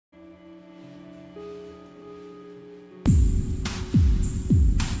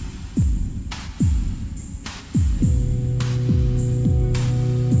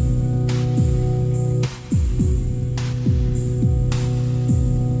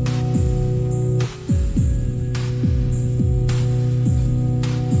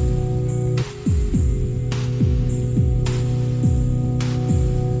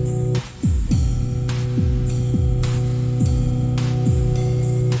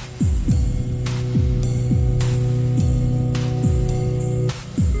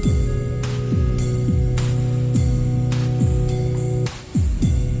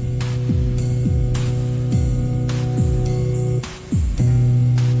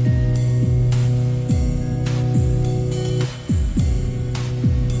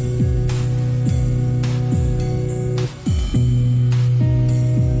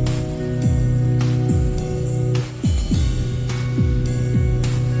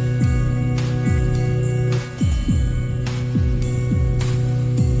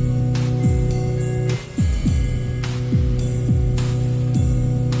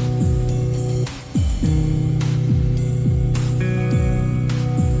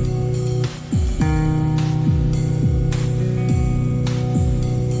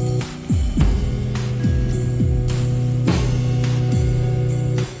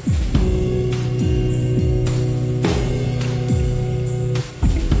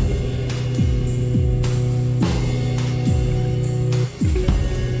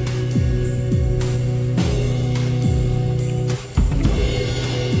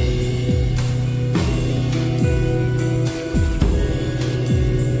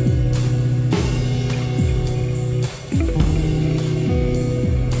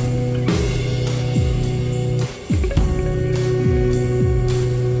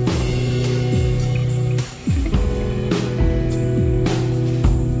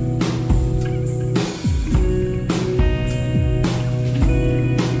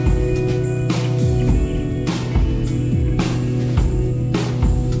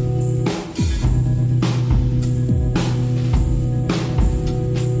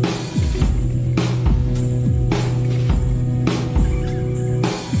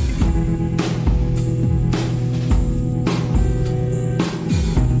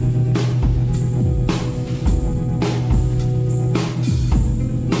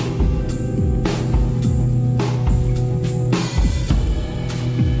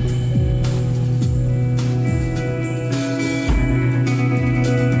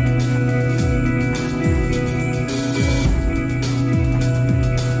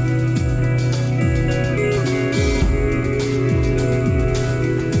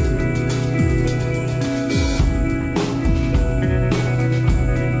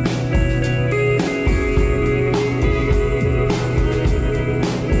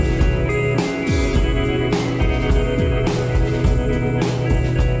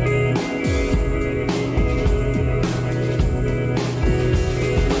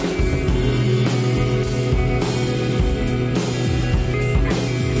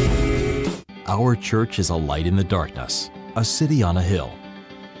Our church is a light in the darkness, a city on a hill.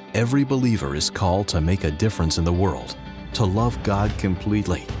 Every believer is called to make a difference in the world, to love God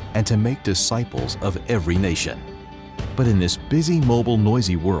completely, and to make disciples of every nation. But in this busy, mobile,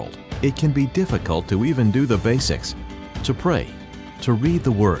 noisy world, it can be difficult to even do the basics, to pray, to read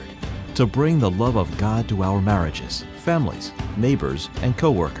the Word, to bring the love of God to our marriages, families, neighbors, and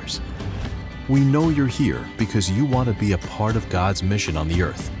co-workers. We know you're here because you want to be a part of God's mission on the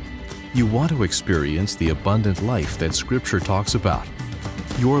earth. You want to experience the abundant life that Scripture talks about.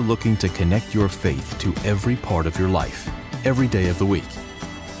 You're looking to connect your faith to every part of your life, every day of the week.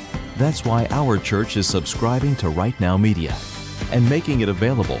 That's why our church is subscribing to Right Now Media and making it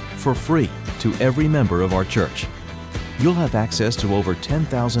available for free to every member of our church. You'll have access to over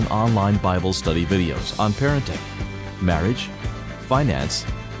 10,000 online Bible study videos on parenting, marriage, finance,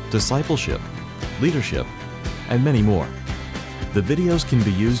 discipleship, leadership, and many more. The videos can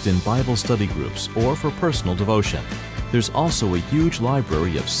be used in Bible study groups or for personal devotion. There's also a huge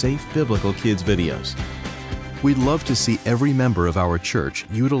library of safe biblical kids videos. We'd love to see every member of our church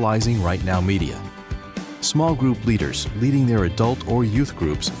utilizing Right Now Media. Small group leaders leading their adult or youth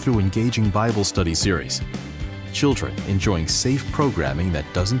groups through engaging Bible study series. Children enjoying safe programming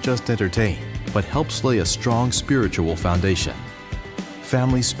that doesn't just entertain, but helps lay a strong spiritual foundation.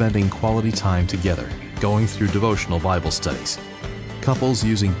 Families spending quality time together, going through devotional Bible studies. Couples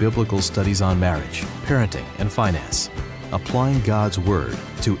using biblical studies on marriage, parenting, and finance, applying God's Word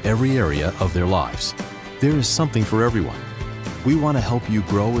to every area of their lives. There is something for everyone. We want to help you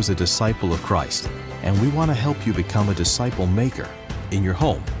grow as a disciple of Christ, and we want to help you become a disciple maker in your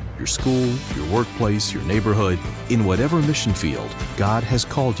home, your school, your workplace, your neighborhood, in whatever mission field God has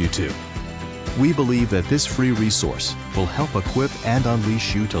called you to. We believe that this free resource will help equip and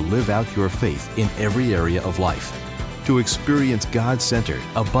unleash you to live out your faith in every area of life, to experience God-centered,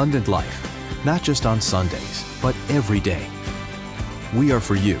 abundant life, not just on Sundays, but every day. We are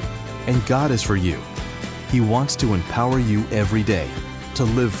for you, and God is for you. He wants to empower you every day to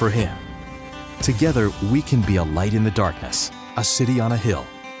live for Him. Together, we can be a light in the darkness, a city on a hill.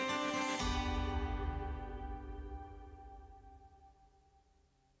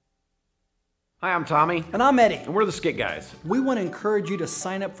 Hi, I'm Tommy. And I'm Eddie. And we're the Skit Guys. We want to encourage you to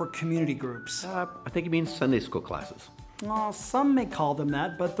sign up for community groups. I think you mean Sunday school classes. Some may call them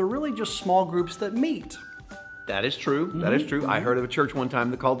that, but they're really just small groups that meet. That is true. That is true. I heard of a church one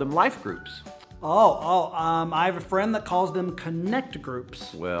time that called them life groups. I have a friend that calls them connect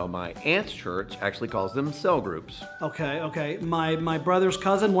groups. Well, my aunt's church actually calls them cell groups. Okay. My brother's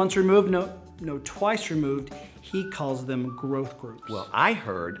cousin, once removed, twice removed, he calls them growth groups. Well, I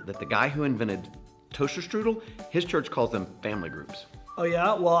heard that the guy who invented toaster strudel, his church calls them family groups. Oh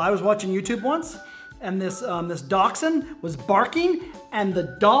yeah? Well, I was watching YouTube once, and this dachshund was barking, and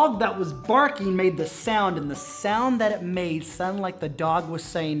the dog that was barking made the sound, and the sound that it made sounded like the dog was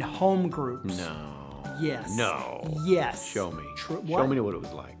saying home groups. No. Yes. No. Yes. Show me. What? Show me what it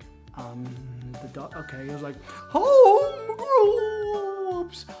was like. The dog, okay, it was like, home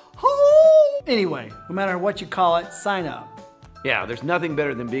groups, home. Anyway, no matter what you call it, sign up. Yeah, there's nothing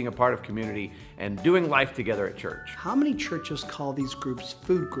better than being a part of community and doing life together at church. How many churches call these groups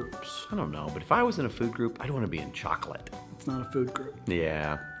food groups? I don't know, but if I was in a food group, I'd want to be in chocolate. It's not a food group.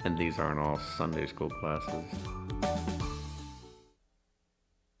 Yeah, and these aren't all Sunday school classes.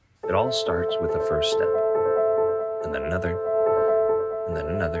 It all starts with a first step, and then another, and then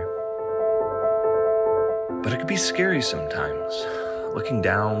another. But it could be scary sometimes, looking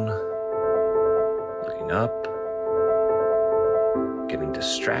down, looking up, getting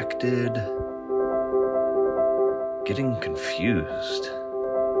distracted, getting confused,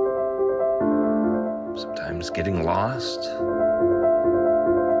 sometimes getting lost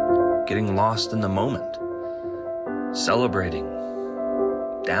in the moment, celebrating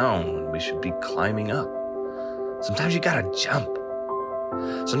down when we should be climbing up. Sometimes you gotta jump.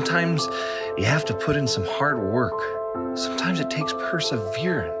 Sometimes you have to put in some hard work. Sometimes it takes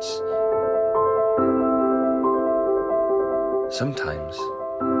perseverance. Sometimes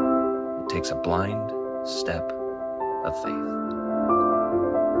it takes a blind step of faith.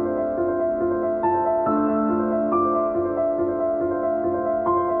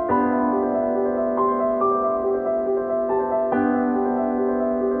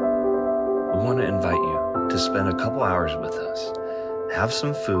 We want to invite you to spend a couple hours with us, have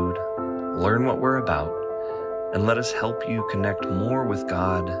some food, learn what we're about, and let us help you connect more with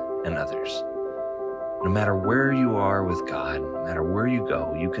God and others. No matter where you are with God, no matter where you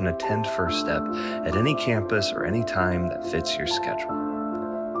go, you can attend First Step at any campus or any time that fits your schedule.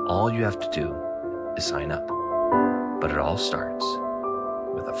 All you have to do is sign up. But it all starts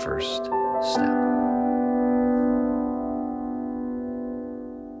with a first step.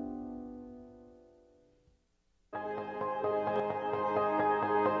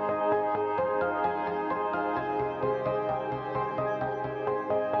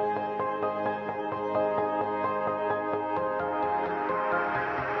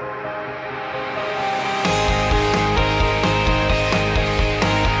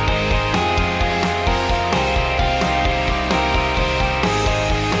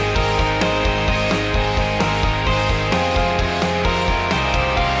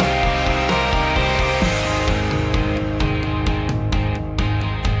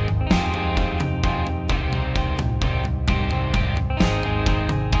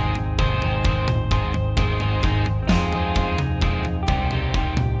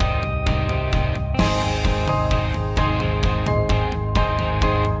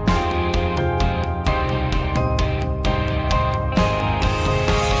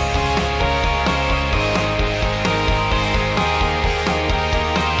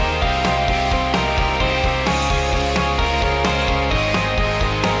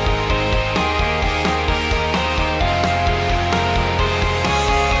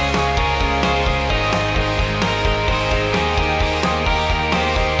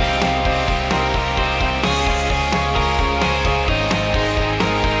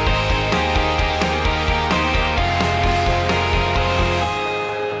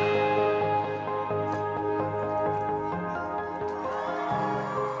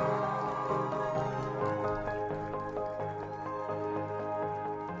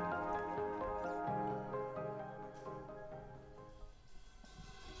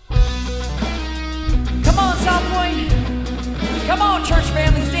 Come on, church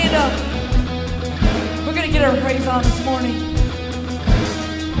family, stand up. We're going to get our praise on this morning.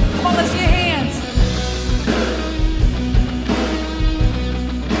 Come on, let's see your hands.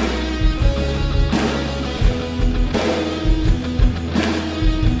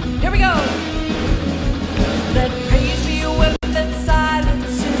 Here we go. Let praise be a weapon that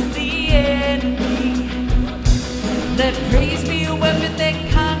silences the enemy. Let praise be a weapon that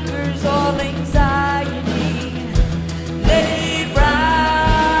conquers all anxiety. Let it rise.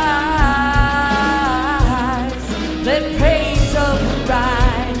 Let praise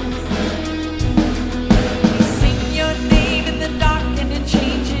arise. We sing your name in the dark and it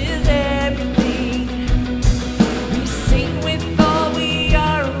changes everything. We sing with all we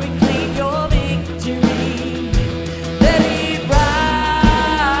are and we claim your victory. Let it rise.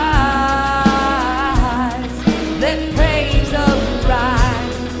 Let praise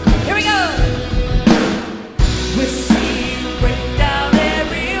arise. Here we go. We'll see you break down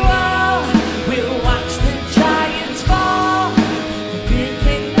every wall. We'll watch the giants fall. We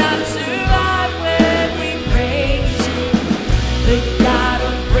cannot survive when we praise you. The God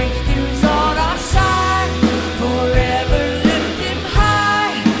of breakthroughs on our side. Forever lift him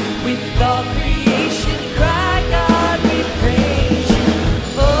high. With all creation cry, God, we praise you.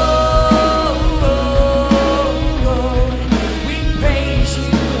 Oh, oh, oh, we praise you.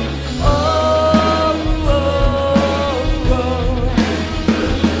 Oh, oh, oh.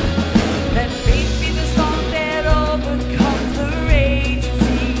 Let faith be the song that overcomes the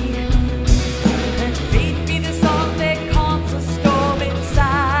agency. Let faith be the song that calms the storm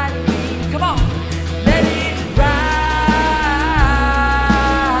inside me. Come on. Let it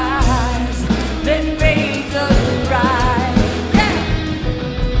rise. Let praise arise. Yeah.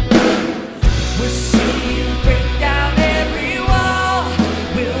 We'll see you break down every wall.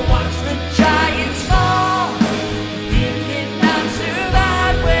 We'll watch the giants fall. We cannot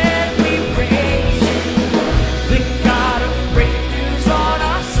survive when we praise you. The God of breakthroughs on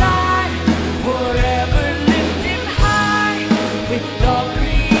our side. Forever lift him high. With all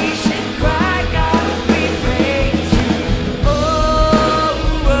creation cry, God, we praise you. Oh,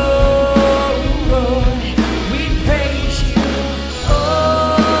 oh, oh, we praise you. Oh,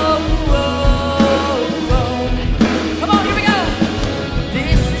 oh, oh. Come on, here we go.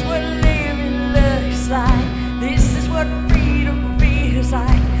 This is what living looks like. This is what freedom feels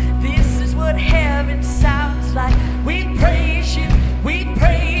like. This is what heaven sounds like. We praise you. We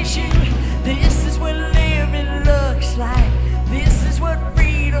praise you. This is what living looks like. This is what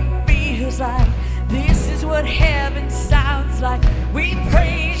freedom feels like. This is what heaven sounds like. We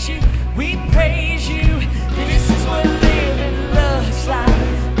praise you. We praise you. This is what living looks like.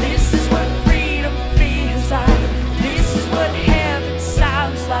 This is what freedom feels like. This is what heaven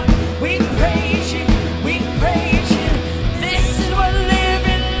sounds like. We praise you. We praise you. This is what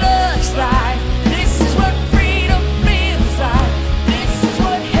living looks like. This is what freedom feels like. This is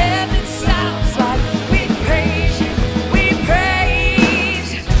what heaven sounds like. We praise you. We praise.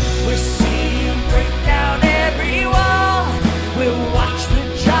 We're singing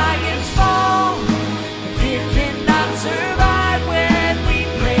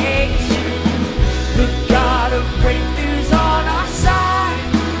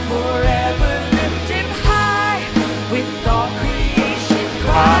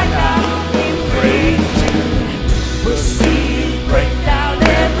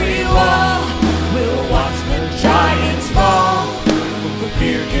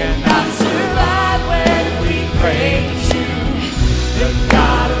fear cannot survive when we praise you. The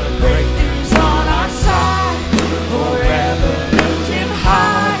God of breakthroughs on our side, forever lifted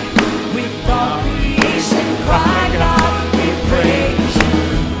high. With all creation cry, God, we praise you.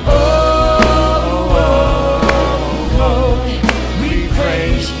 Oh, oh, oh, we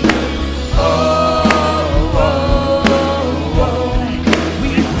praise you. Oh, oh, oh,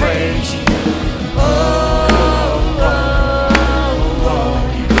 we praise you. Oh, oh, oh,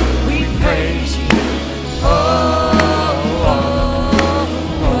 we praise you. Oh,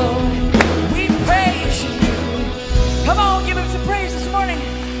 we praise you. Come on, give him some praise this morning.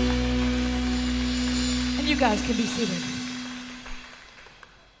 And you guys can be seated.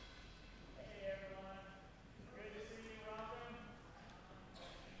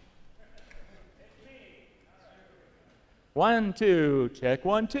 1, 2, check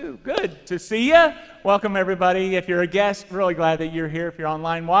 1, 2. Good to see you. Welcome everybody. If you're a guest, really glad that you're here. If you're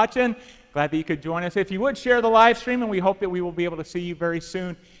online watching, glad that you could join us. If you would share the live stream, and we hope that we will be able to see you very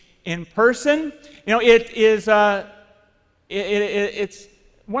soon in person. You know, it's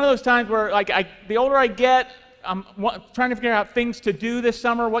one of those times where, like, the older I get, I'm trying to figure out things to do this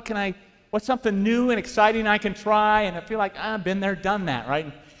summer. What's something new and exciting I can try? And I feel like I've been there, done that,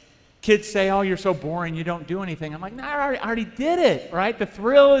 right? Kids say, oh, you're so boring, you don't do anything. I'm like, no, I already did it, right? The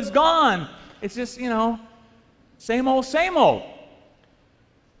thrill is gone. It's just, you know, same old, same old.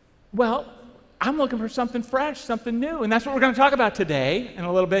 Well, I'm looking for something fresh, something new. And that's what we're going to talk about today in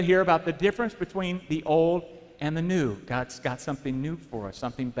a little bit here, about the difference between the old and the new. God's got something new for us,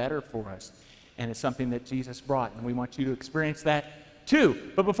 something better for us. And it's something that Jesus brought. And we want you to experience that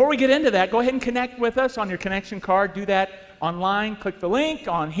too. But before we get into that, go ahead and connect with us on your connection card. Do that online. Click the link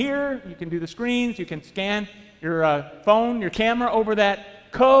on here. You can do the screens. You can scan your phone, your camera over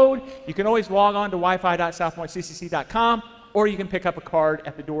that code. You can always log on to wifi.southpointccc.com, or you can pick up a card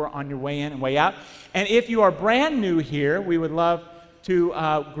at the door on your way in and way out. And if you are brand new here, we would love to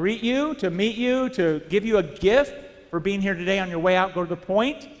greet you, to meet you, to give you a gift for being here today. On your way out, go to the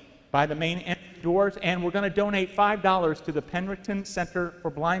point by the main entry doors, and we're going to donate $5 to the Penricton Center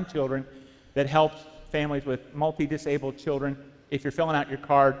for Blind Children that helps families with multi-disabled children if you're filling out your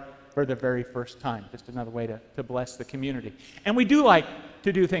card for the very first time. Just another way to bless the community. And we do like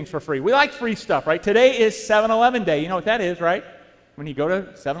to do things for free. We like free stuff, right? Today is 7-Eleven Day. You know what that is, right? When you go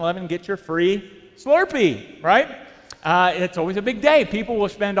to 7-Eleven and get your free Slurpee, right? It's always a big day. People will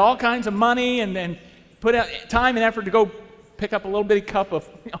spend all kinds of money and put out time and effort to go pick up a little bitty cup of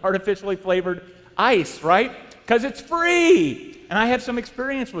artificially flavored ice, right? Because it's free. And I have some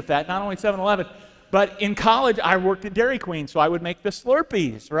experience with that, not only 7-Eleven, but in college I worked at Dairy Queen, so I would make the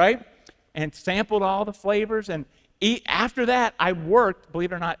Slurpees, right? And sampled all the flavors. And after that, I worked,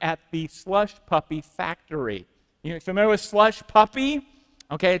 believe it or not, at the Slush Puppy factory. You familiar with Slush Puppy?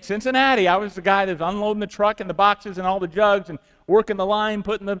 Okay, at Cincinnati, I was the guy that was unloading the truck and the boxes and all the jugs and working the line,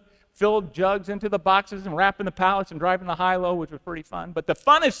 putting the filled jugs into the boxes and wrapping the pallets and driving the high-low, which was pretty fun. But the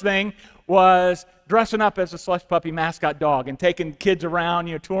funnest thing was dressing up as a Slush Puppy mascot dog and taking kids around,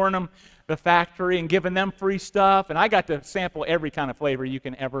 you know, touring them the factory and giving them free stuff. And I got to sample every kind of flavor you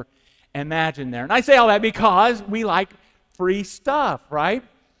can ever imagine there. And I say all that because we like free stuff, right?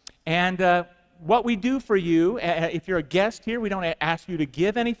 And what we do for you, if you're a guest here, we don't ask you to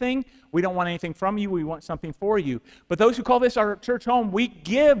give anything. We don't want anything from you. We want something for you. But those who call this our church home, we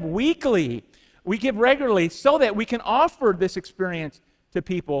give weekly. We give regularly so that we can offer this experience to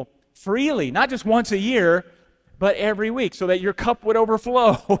people freely, not just once a year, but every week, so that your cup would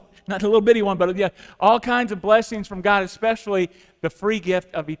overflow. Not a little bitty one, but yeah, all kinds of blessings from God, especially the free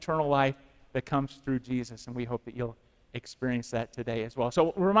gift of eternal life that comes through Jesus. And we hope that you'll experience that today as well.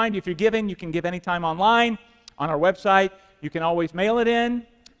 So we'll remind you, if you're giving, you can give anytime online on our website. You can always mail it in,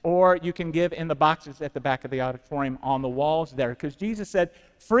 or you can give in the boxes at the back of the auditorium on the walls there. Because Jesus said,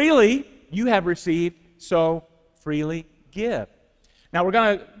 freely you have received, so freely give. Now we're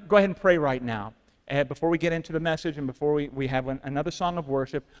going to go ahead and pray right now. Before we get into the message and before we have another song of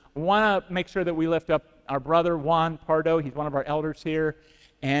worship, I want to make sure that we lift up our brother Juan Pardo. He's one of our elders here.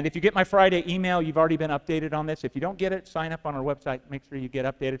 And if you get my Friday email, you've already been updated on this. If you don't get it, sign up on our website. Make sure you get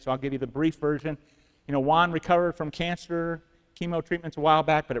updated. So I'll give you the brief version. You know, Juan recovered from cancer, chemo treatments a while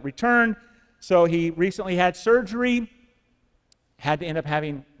back, but it returned. So he recently had surgery, had to end up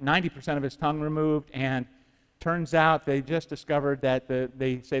having 90% of his tongue removed, and turns out they just discovered that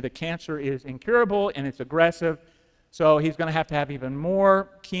they say the cancer is incurable and it's aggressive. So he's going to have even more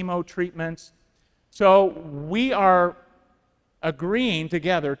chemo treatments. So we are agreeing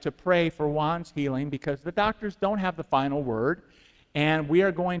together to pray for Juan's healing because the doctors don't have the final word. And we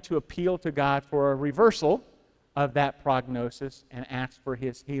are going to appeal to God for a reversal of that prognosis and ask for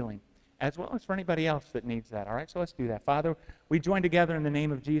his healing, as well as for anybody else that needs that. All right, so let's do that. Father, we join together in the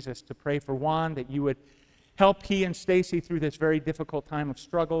name of Jesus to pray for Juan, that you would help he and Stacy through this very difficult time of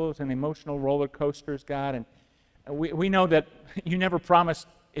struggles and emotional roller coasters, God. And we know that you never promised,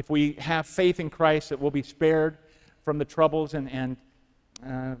 if we have faith in Christ, that we'll be spared from the troubles and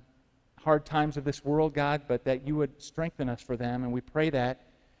hard times of this world, God, but that you would strengthen us for them. And we pray that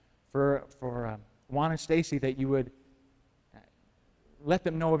for Juan and Stacy, that you would let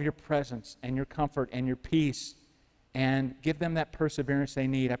them know of your presence and your comfort and your peace, and give them that perseverance they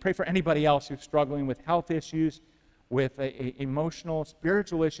need. I pray for anybody else who's struggling with health issues, with emotional,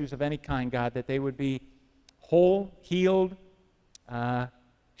 spiritual issues of any kind, God, that they would be whole, healed,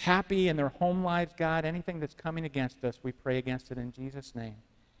 happy in their home lives, God. Anything that's coming against us, we pray against it in Jesus' name,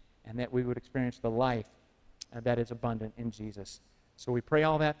 and that we would experience the life that is abundant in Jesus. So we pray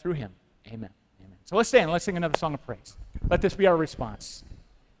all that through him. Amen. Amen. So let's stand and let's sing another song of praise. Let this be our response.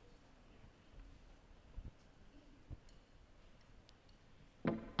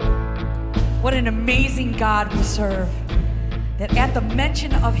 What an amazing God we serve, that at the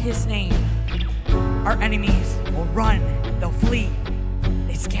mention of his name, our enemies will run, they'll flee,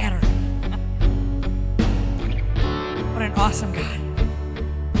 they scatter. What an awesome God.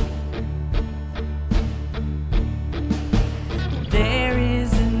 There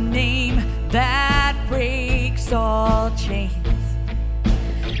is a name that breaks all chains.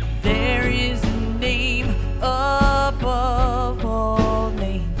 There is a name above all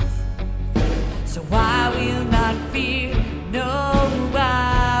names. So I will not fear, no,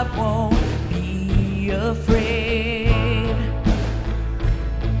 I won't be afraid.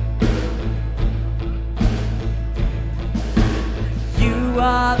 You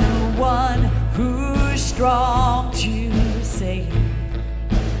are the one who's strong to save.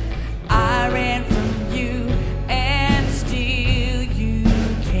 I ran from you and still you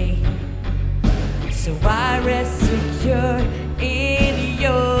came. So I rest secure in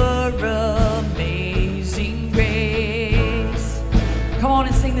your amazing grace. Come on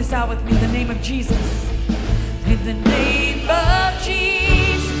and sing this out with me, the name of Jesus. In the name of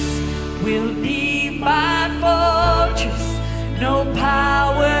Jesus will be my fortress. No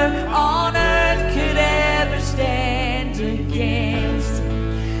power on earth could ever stand against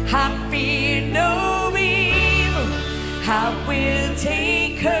it. I fear no evil, I will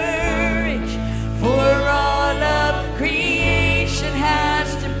take courage, for all of creation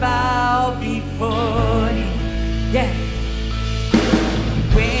has to bow before him. Yeah.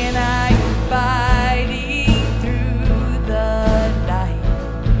 When I am fighting through the night,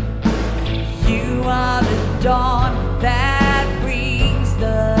 you are the dawn that brings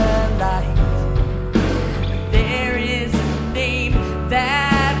the light. There is a name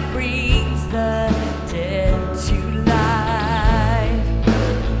that brings the dead to life.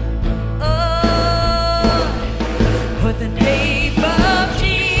 Oh, but the name of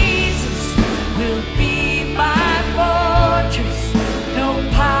Jesus will be my fortress. No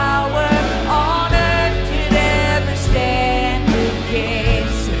power on earth could ever stand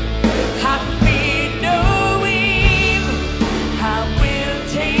against it. I fear no evil, I will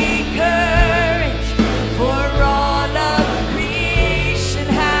take courage, for all of creation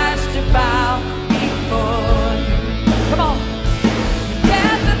has to bow before you. Come on.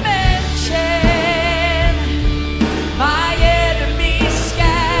 At the mention, my enemies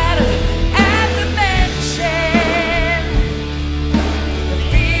scatter. At the mention, the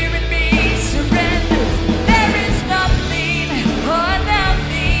fear in me surrenders. There is nothing or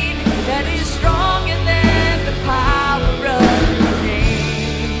nothing that is stronger than the power of your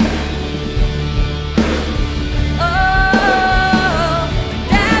name. Oh,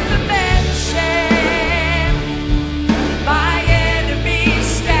 and at the mention, my enemies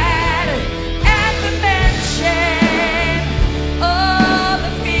scatter. At the mention, oh,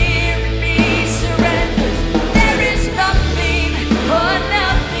 the fear in me surrenders. There is nothing or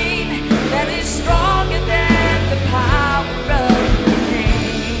nothing that is stronger than the power of your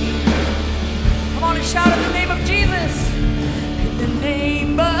name. Come on and shout out the name of Jesus. In the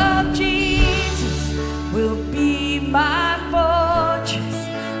name of Jesus will be my fortress.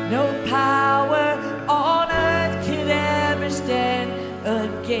 No power on earth could ever stand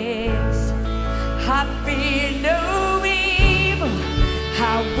against. I fear no evil,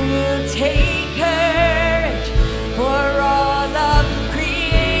 I will take courage, for all of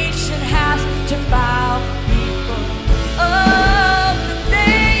creation has to bow before. Oh, the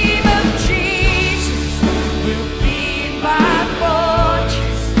name of Jesus will be my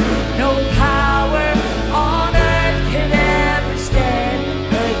fortress. No power on earth can ever stand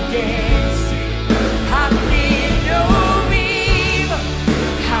against. I fear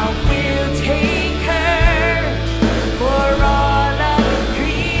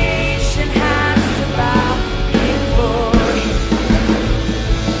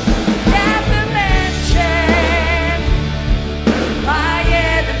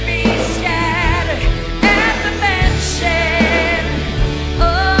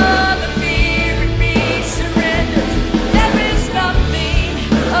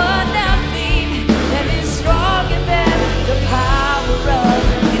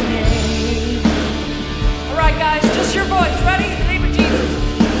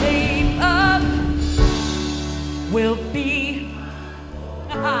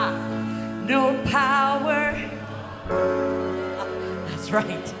That's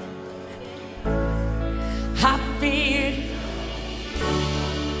right. I feared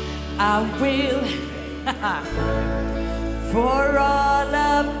I will. For all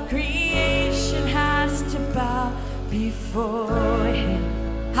of creation has to bow before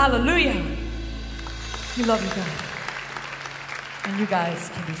him. Hallelujah. We love you guys. And you guys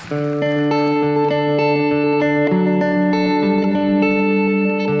can be free.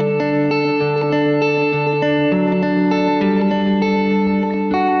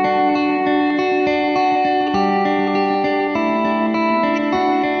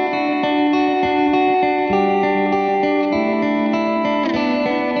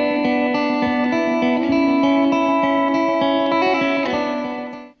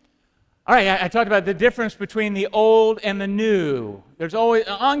 All right, I talked about the difference between the old and the new. There's always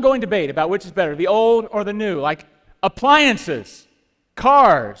an ongoing debate about which is better, the old or the new. Like appliances,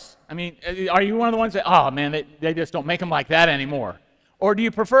 cars. I mean, are you one of the ones that, oh man, they just don't make them like that anymore? Or do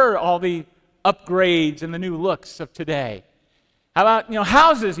you prefer all the upgrades and the new looks of today? How about,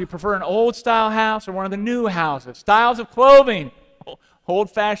 houses? You prefer an old style house or one of the new houses? Styles of clothing,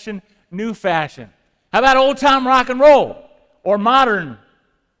 old fashioned, new fashion. How about old time rock and roll or modern?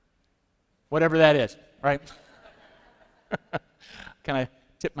 Whatever that is, right? Kind of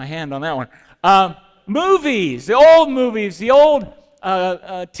tip my hand on that one. Movies, the old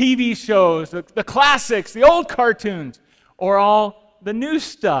TV shows, the classics, the old cartoons, or all the new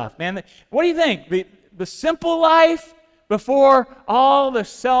stuff, man. What do you think? The simple life before all the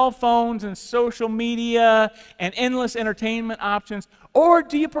cell phones and social media and endless entertainment options, or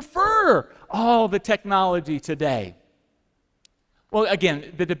do you prefer all the technology today? Well,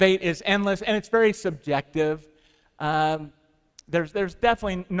 again, the debate is endless, and it's very subjective. There's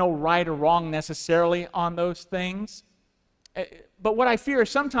definitely no right or wrong necessarily on those things. But what I fear is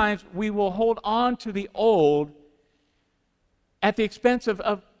sometimes we will hold on to the old at the expense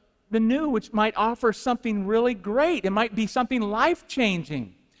of the new, which might offer something really great. It might be something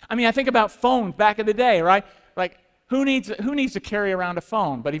life-changing. I mean, I think about phones back in the day, right? Like, who needs to carry around a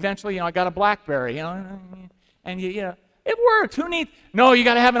phone? But eventually, I got a BlackBerry, and it works. No, you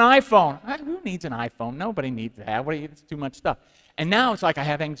got to have an iPhone. Who needs an iPhone? Nobody needs to have. It's too much stuff. And now it's like I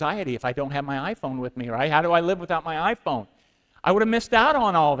have anxiety if I don't have my iPhone with me, right? How do I live without my iPhone? I would have missed out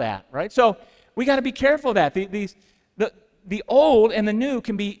on all that, right? So we got to be careful of that. The old and the new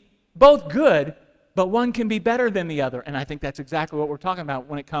can be both good, but one can be better than the other. And I think that's exactly what we're talking about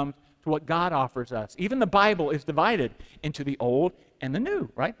when it comes to what God offers us. Even the Bible is divided into the old and the new,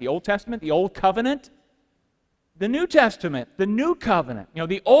 right? The Old Testament, the Old Covenant, the New Testament, the New Covenant.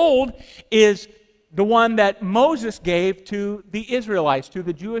 The old is the one that Moses gave to the Israelites, to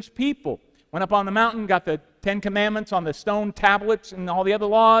the Jewish people. Went up on the mountain, got the 10 Commandments on the stone tablets and all the other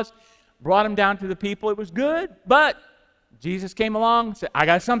laws, brought them down to the people. It was good, but Jesus came along and said, I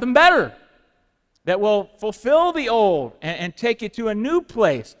got something better that will fulfill the old and take you to a new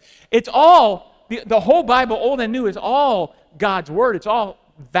place. It's all, the whole Bible, Old and New, is all God's Word. It's all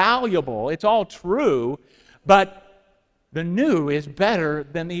valuable. It's all true. But the new is better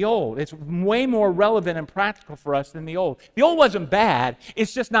than the old. It's way more relevant and practical for us than the old. The old wasn't bad.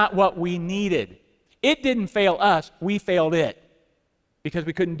 It's just not what we needed. It didn't fail us. We failed it because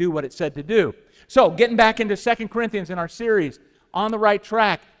we couldn't do what it said to do. So getting back into 2 Corinthians in our series, On the Right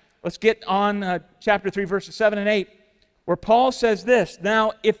Track, let's get on chapter 3, verses 7 and 8, where Paul says this,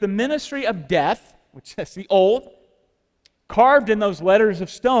 Now, if the ministry of death, which is the old, carved in those letters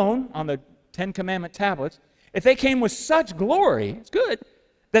of stone on the 10 Commandment tablets, if they came with such glory, it's good,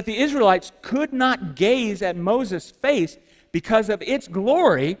 that the Israelites could not gaze at Moses' face because of its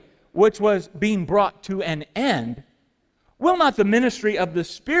glory, which was being brought to an end, will not the ministry of the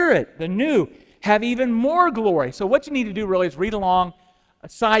Spirit, the new, have even more glory? So what you need to do really is read along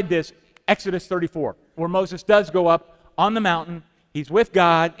aside this Exodus 34, where Moses does go up on the mountain. He's with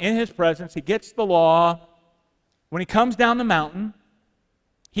God in his presence. He gets the law. When he comes down the mountain,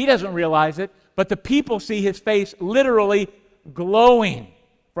 he doesn't realize it, but the people see his face literally glowing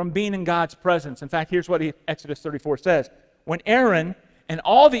from being in God's presence. In fact, here's what Exodus 34 says. When Aaron and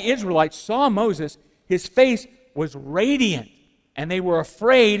all the Israelites saw Moses, his face was radiant, and they were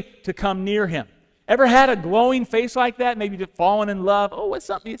afraid to come near him. Ever had a glowing face like that? Maybe just fallen in love. Oh, what's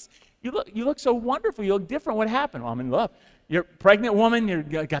something? You look so wonderful. You look different. What happened? Well, I'm in love. You're a pregnant woman. You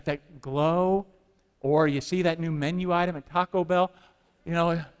got that glow. Or you see that new menu item at Taco Bell.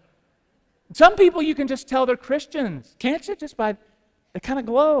 Some people you can just tell they're Christians. Can't you? Just by the kind of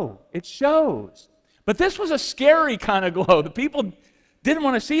glow. It shows. But this was a scary kind of glow. The people didn't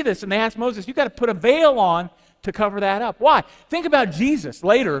want to see this, and they asked Moses, you got to put a veil on to cover that up. Why? Think about Jesus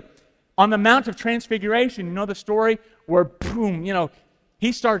later on the Mount of Transfiguration. You know the story where, boom,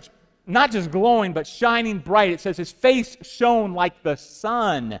 he starts not just glowing, but shining bright. It says his face shone like the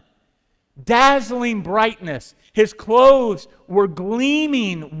sun. Dazzling brightness. His clothes were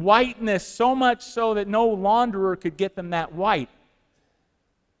gleaming whiteness, so much so that no launderer could get them that white.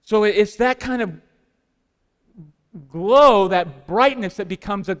 So it's that kind of glow, that brightness that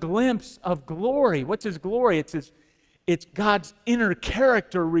becomes a glimpse of glory. What's his glory? It's God's inner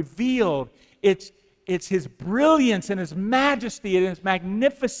character revealed. It's his brilliance and his majesty and his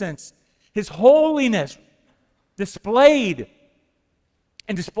magnificence, his holiness displayed.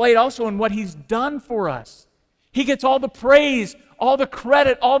 And displayed also in what he's done for us. He gets all the praise, all the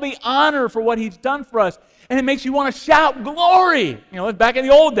credit, all the honor for what he's done for us. And it makes you want to shout, glory! You know, back in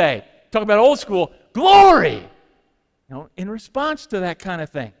the old day, talk about old school, glory! You know, in response to that kind of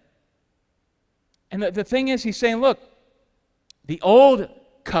thing. And the thing is, he's saying, look, the old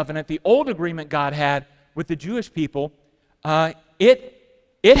covenant, the old agreement God had with the Jewish people, it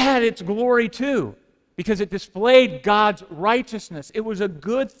had its glory too, because it displayed God's righteousness. It was a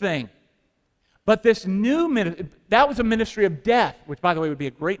good thing. But this new ministry, that was a ministry of death, which, by the way, would be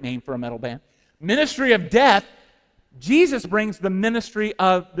a great name for a metal band. Ministry of death. Jesus brings the ministry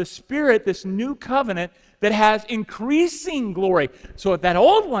of the Spirit, this new covenant that has increasing glory. So if that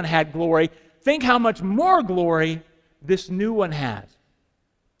old one had glory, think how much more glory this new one has.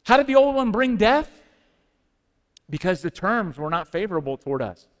 How did the old one bring death? Because the terms were not favorable toward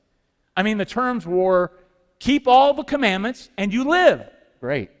us. I mean, the terms were, keep all the commandments and you live.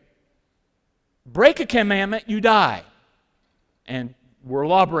 Great. Break a commandment, you die. And we're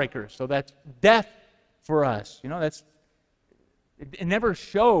lawbreakers, so that's death for us. You know, it never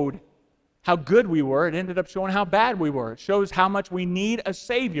showed how good we were. It ended up showing how bad we were. It shows how much we need a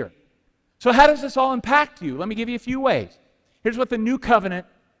Savior. So how does this all impact you? Let me give you a few ways. Here's what the new covenant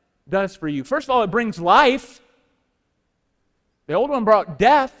does for you. First of all, it brings life. The old one brought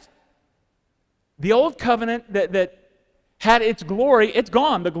death. The old covenant that had its glory, it's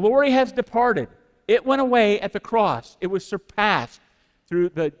gone. The glory has departed. It went away at the cross. It was surpassed through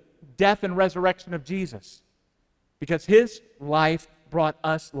the death and resurrection of Jesus. Because his life brought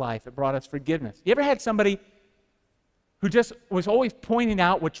us life. It brought us forgiveness. You ever had somebody who just was always pointing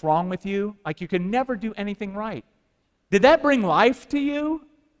out what's wrong with you? Like you can never do anything right. Did that bring life to you?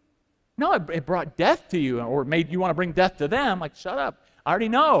 No, it brought death to you, or made you want to bring death to them. Like, shut up. I already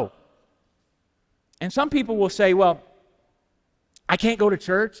know. And some people will say, well, I can't go to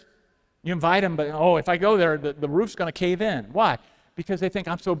church. You invite them, but if I go there, the roof's going to cave in. Why? Because they think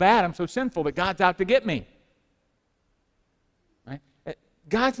I'm so bad, I'm so sinful, that God's out to get me. Right?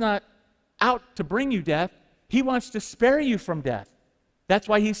 God's not out to bring you death. He wants to spare you from death. That's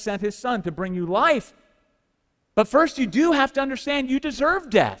why he sent his son, to bring you life. But first, you do have to understand you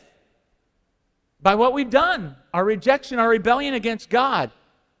deserve death by what we've done, our rejection, our rebellion against God.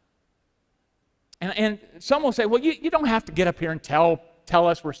 And some will say, well, you don't have to get up here and tell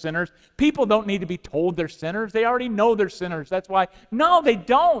us we're sinners. People don't need to be told they're sinners. They already know they're sinners. That's why. No, they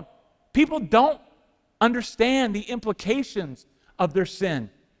don't. People don't understand the implications of their sin,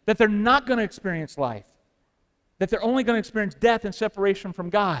 that they're not going to experience life, that they're only going to experience death and separation from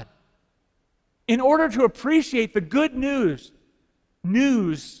God. In order to appreciate the good news,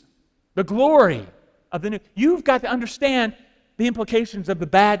 the glory of the news, you've got to understand the implications of the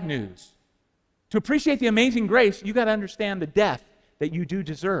bad news. To appreciate the amazing grace, you've got to understand the death that you do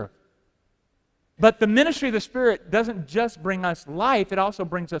deserve. But the ministry of the Spirit doesn't just bring us life, it also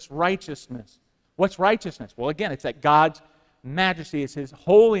brings us righteousness. What's righteousness? Well, again, it's that God's majesty, it's his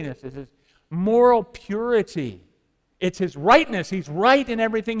holiness, it's his moral purity. It's his rightness. He's right in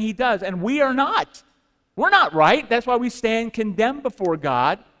everything he does, and we are not. We're not right. That's why we stand condemned before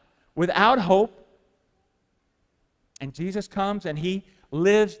God without hope. And Jesus comes and he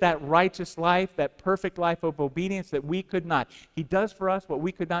lives that righteous life, that perfect life of obedience that we could not. He does for us what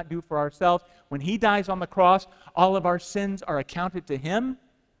we could not do for ourselves. When he dies on the cross, all of our sins are accounted to him,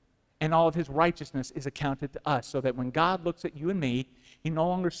 and all of his righteousness is accounted to us, so that when God looks at you and me, he no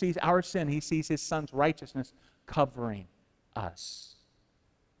longer sees our sin, he sees his son's righteousness covering us.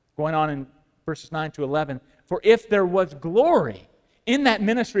 Going on in verses 9 to 11, for if there was glory in that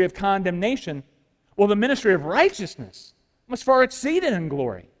ministry of condemnation, well, the ministry of righteousness must far exceed it in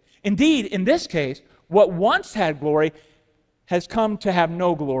glory. Indeed, in this case, what once had glory has come to have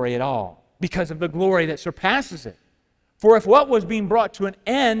no glory at all, because of the glory that surpasses it. For if what was being brought to an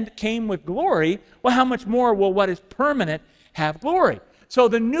end came with glory, well, how much more will what is permanent have glory? So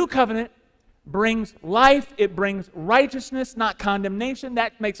the new covenant brings life, it brings righteousness, not condemnation.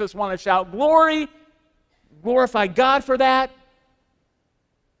 That makes us want to shout glory, glorify God for that.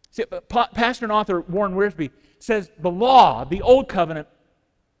 See, pastor and author Warren Wiersbe says the law, the old covenant,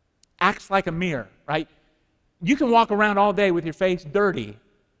 acts like a mirror, right? You can walk around all day with your face dirty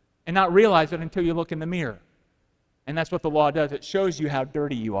and not realize it until you look in the mirror. And that's what the law does. It shows you how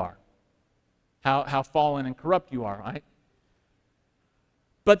dirty you are, how fallen and corrupt you are, right?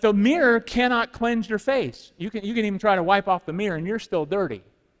 But the mirror cannot cleanse your face. You can even try to wipe off the mirror and you're still dirty.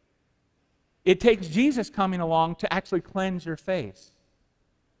 It takes Jesus coming along to actually cleanse your face,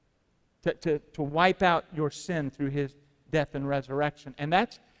 to wipe out your sin through his death and resurrection. And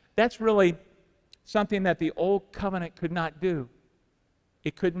that's really something that the old covenant could not do.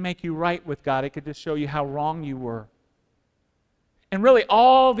 It couldn't make you right with God. It could just show you how wrong you were. And really,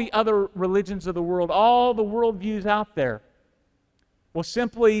 all the other religions of the world, all the worldviews out there, will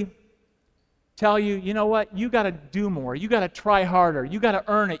simply tell you, you know what, you got to do more. You got to try harder. You got to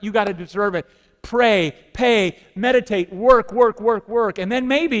earn it. You got to deserve it. Pray, pay, meditate, work, and then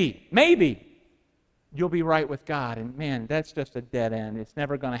maybe you'll be right with God. And man, that's just a dead end. It's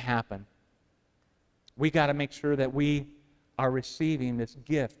never going to happen. We got to make sure that we are receiving this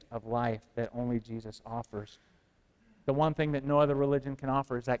gift of life that only Jesus offers. The one thing that no other religion can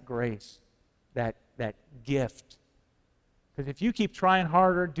offer is that grace, that gift. Because if you keep trying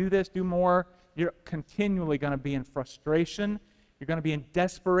harder, do this, do more, you're continually going to be in frustration. You're going to be in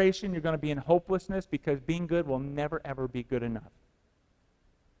desperation. You're going to be in hopelessness because being good will never, ever be good enough.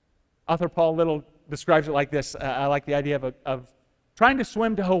 Author Paul Little describes it like this. I like the idea of trying to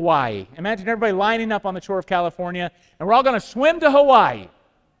swim to Hawaii. Imagine everybody lining up on the shore of California, and we're all going to swim to Hawaii.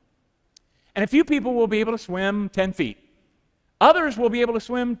 And a few people will be able to swim 10 feet. Others will be able to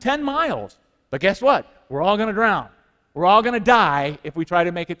swim 10 miles. But guess what? We're all going to drown. We're all going to die if we try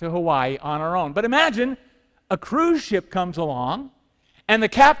to make it to Hawaii on our own. But imagine a cruise ship comes along, and the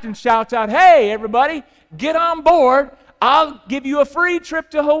captain shouts out, "Hey, everybody, get on board. I'll give you a free trip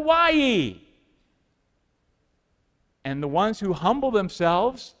to Hawaii." And the ones who humble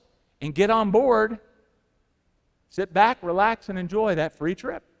themselves and get on board sit back, relax, and enjoy that free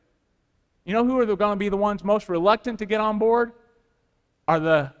trip. You know who are going to be the ones most reluctant to get on board? Are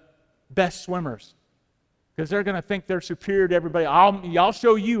the best swimmers. Because they're going to think they're superior to everybody. I'll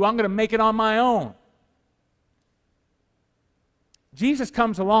show you. I'm going to make it on my own. Jesus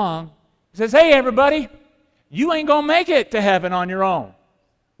comes along and says, "Hey, everybody, you ain't going to make it to heaven on your own.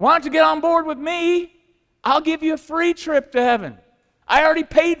 Why don't you get on board with me? I'll give you a free trip to heaven. I already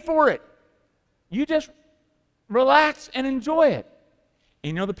paid for it. You just relax and enjoy it." And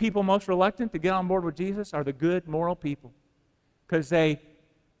you know the people most reluctant to get on board with Jesus are the good, moral people. Because they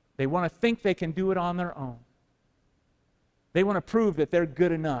want to think they can do it on their own. They want to prove that they're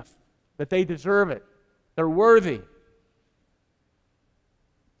good enough, that they deserve it, they're worthy.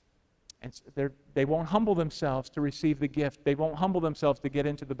 And they won't humble themselves to receive the gift. They won't humble themselves to get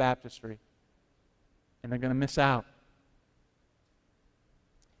into the baptistry. And they're going to miss out.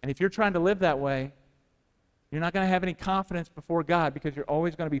 And if you're trying to live that way, you're not going to have any confidence before God because you're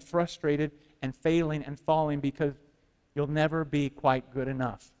always going to be frustrated and failing and falling because you'll never be quite good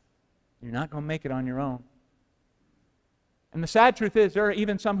enough. You're not going to make it on your own. And the sad truth is there are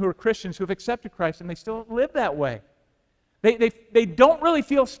even some who are Christians who have accepted Christ and they still live that way. They don't really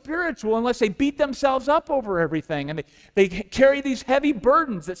feel spiritual unless they beat themselves up over everything. And they carry these heavy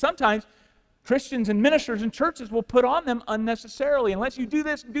burdens that sometimes Christians and ministers and churches will put on them unnecessarily. Unless you do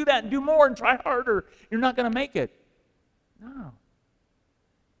this and do that and do more and try harder, you're not going to make it. No.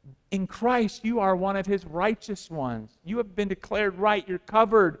 In Christ, you are one of His righteous ones. You have been declared right. You're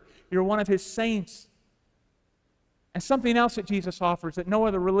covered. You're one of His saints. And something else that Jesus offers that no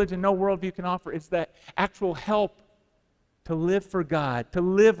other religion, no worldview can offer is that actual help to live for God, to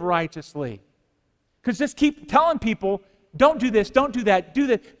live righteously. Because just keep telling people, don't do this, don't do that, do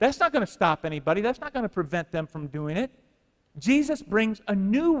that. That's not going to stop anybody. That's not going to prevent them from doing it. Jesus brings a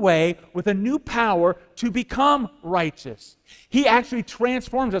new way with a new power to become righteous. He actually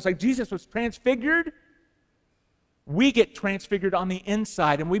transforms us. Like Jesus was transfigured, we get transfigured on the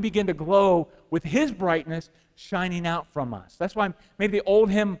inside and we begin to glow with His brightness shining out from us. That's why maybe the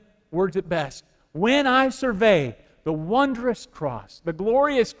old hymn words it best. When I survey the wondrous cross, the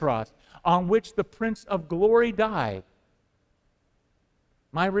glorious cross on which the Prince of Glory died,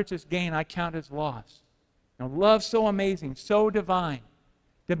 my richest gain I count as loss. Now, love so amazing, so divine,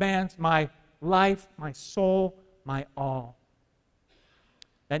 demands my life, my soul, my all.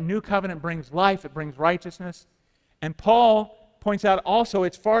 That new covenant brings life, it brings righteousness. And Paul points out also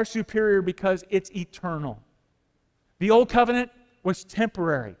it's far superior because it's eternal. The old covenant was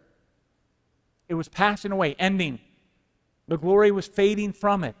temporary. It was passing away, ending. The glory was fading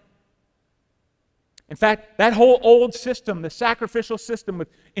from it. In fact, that whole old system, the sacrificial system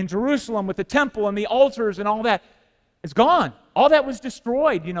in Jerusalem with the temple and the altars and all that, is gone. All that was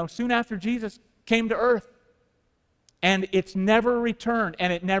destroyed, soon after Jesus came to earth. And it's never returned,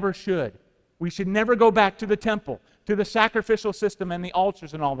 and it never should. We should never go back to the temple, to the sacrificial system and the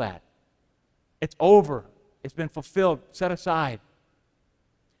altars and all that. It's over. It's been fulfilled, set aside.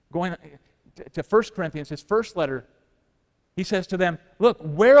 Going to 1 Corinthians, his first letter, he says to them, look,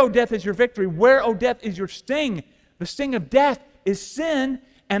 where, O death, is your victory? Where, O death, is your sting? The sting of death is sin,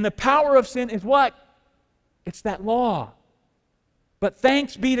 and the power of sin is what? It's that law. But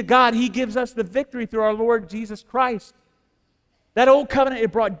thanks be to God, He gives us the victory through our Lord Jesus Christ. That old covenant,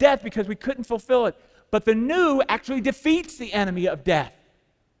 it brought death because we couldn't fulfill it. But the new actually defeats the enemy of death.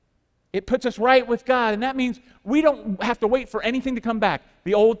 It puts us right with God, and that means we don't have to wait for anything to come back.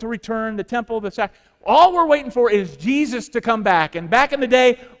 The old to return, the temple, the sacrifice. All we're waiting for is Jesus to come back. And back in the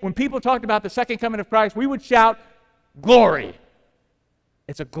day, when people talked about the second coming of Christ, we would shout, glory.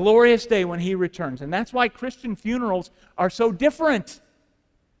 It's a glorious day when He returns. And that's why Christian funerals are so different.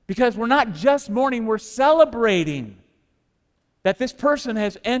 Because we're not just mourning, we're celebrating that this person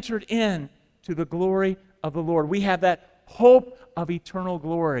has entered in to the glory of the Lord. We have that hope of eternal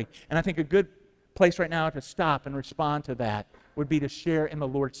glory. And I think a good place right now to stop and respond to that would be to share in the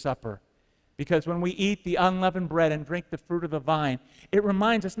Lord's Supper. Because when we eat the unleavened bread and drink the fruit of the vine, it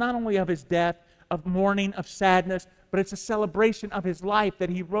reminds us not only of His death, of mourning, of sadness, but it's a celebration of His life, that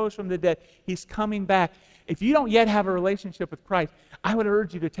He rose from the dead. He's coming back. If you don't yet have a relationship with Christ, I would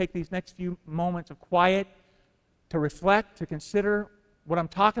urge you to take these next few moments of quiet to reflect, to consider what I'm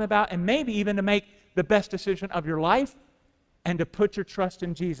talking about, and maybe even to make the best decision of your life and to put your trust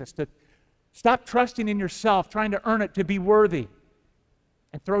in Jesus. To stop trusting in yourself, trying to earn it, to be worthy,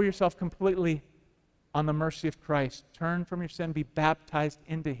 and throw yourself completely on the mercy of Christ. Turn from your sin, be baptized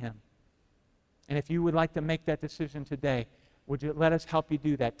into Him. And if you would like to make that decision today, would you let us help you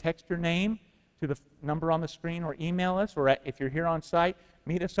do that? Text your name to the number on the screen, or email us, or if you're here on site,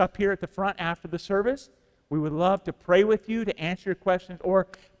 meet us up here at the front after the service. We would love to pray with you, to answer your questions, or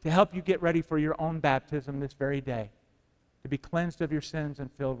to help you get ready for your own baptism this very day, to be cleansed of your sins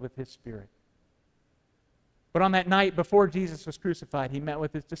and filled with His Spirit. But on that night before Jesus was crucified, He met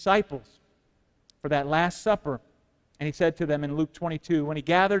with His disciples for that Last Supper. And He said to them in Luke 22, when He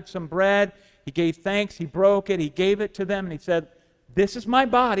gathered some bread, He gave thanks, He broke it, He gave it to them, and He said, this is my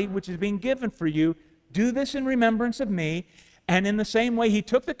body, which is being given for you. Do this in remembrance of me. And in the same way, He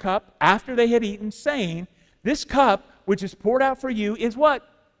took the cup after they had eaten, saying, this cup, which is poured out for you, is what?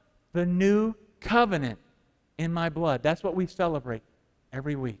 The new covenant in my blood. That's what we celebrate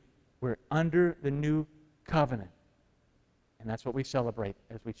every week. We're under the new covenant. And that's what we celebrate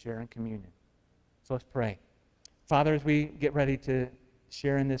as we share in communion. So let's pray. Father, as we get ready to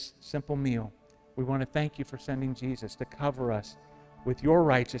share in this simple meal, we want to thank You for sending Jesus to cover us with Your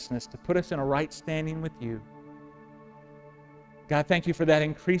righteousness, to put us in a right standing with You. God, thank You for that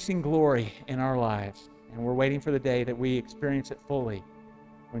increasing glory in our lives. And we're waiting for the day that we experience it fully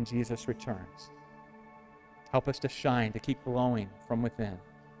when Jesus returns. Help us to shine, to keep glowing from within,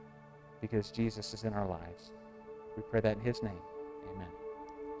 because Jesus is in our lives. We pray that in His name. Amen.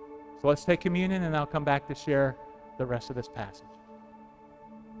 So let's take communion, and I'll come back to share the rest of this passage.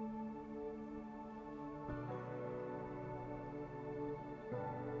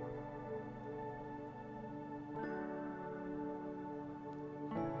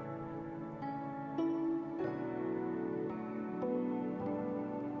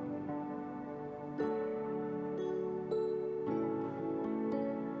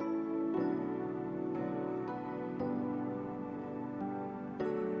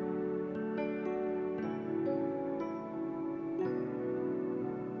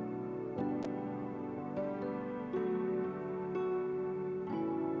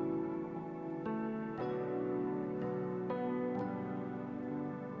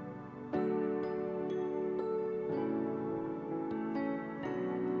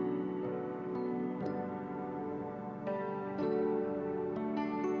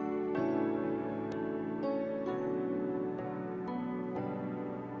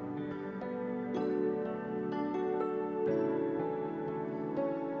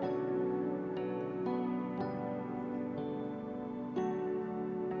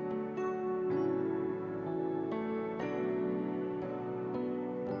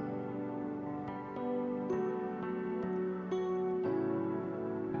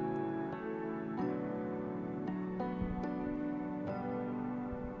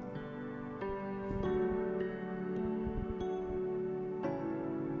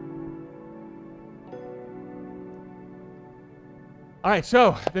 All right,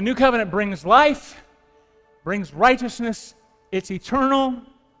 so the new covenant brings life, brings righteousness, it's eternal,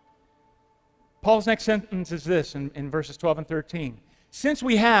 Paul's next sentence is this in verses 12 and 13. Since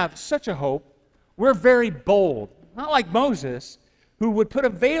we have such a hope, we're very bold, not like Moses, who would put a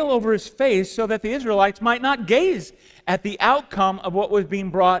veil over his face so that the Israelites might not gaze at the outcome of what was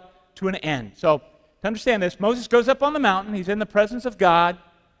being brought to an end. So, to understand this, Moses goes up on the mountain. He's in the presence of God,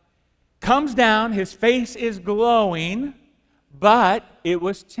 comes down, his face is glowing, but it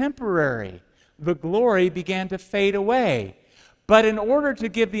was temporary. The glory began to fade away. But in order to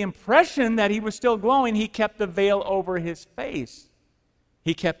give the impression that he was still glowing, he kept the veil over his face.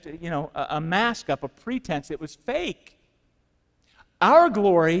 He kept, a mask up, a pretense. It was fake. Our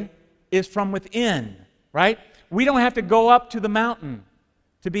glory is from within, right? We don't have to go up to the mountain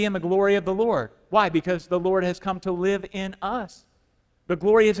to be in the glory of the Lord. Why? Because the Lord has come to live in us. The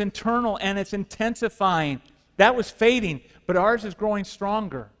glory is internal and it's intensifying. That was fading, but ours is growing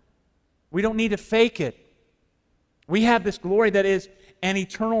stronger. We don't need to fake it. We have this glory that is an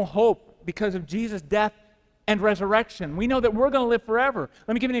eternal hope because of Jesus' death and resurrection. We know that we're going to live forever.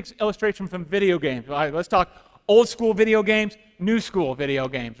 Let me give you an illustration from video games. All right, let's talk old school video games, new school video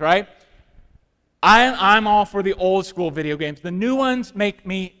games, right? I'm all for the old school video games. The new ones make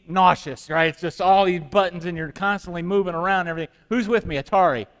me nauseous, right? It's just all these buttons and you're constantly moving around and everything. Who's with me?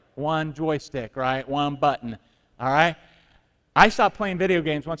 Atari. One joystick, right? One button, all right? I stopped playing video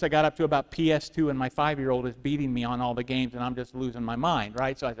games once I got up to about PS2, and my 5-year-old is beating me on all the games, and I'm just losing my mind,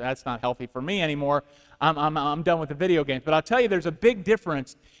 right? So I said, that's not healthy for me anymore. I'm done with the video games. But I'll tell you, there's a big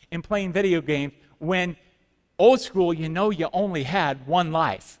difference in playing video games when old school, you only had one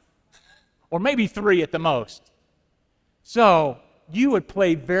life, or maybe 3 at the most. So you would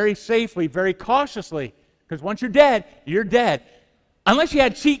play very safely, very cautiously, because once you're dead, you're dead. Unless you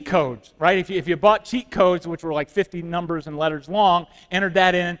had cheat codes, right? If you bought cheat codes, which were like 50 numbers and letters long, entered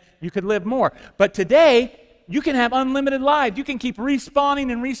that in, you could live more. But today, you can have unlimited lives. You can keep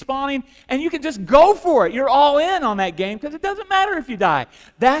respawning and respawning, and you can just go for it. You're all in on that game because it doesn't matter if you die.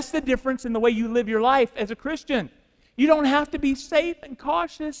 That's the difference in the way you live your life as a Christian. You don't have to be safe and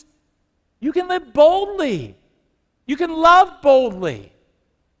cautious. You can live boldly. You can love boldly.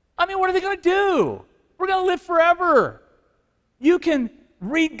 I mean, what are they going to do? We're going to live forever. You can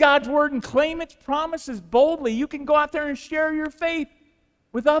read God's Word and claim its promises boldly. You can go out there and share your faith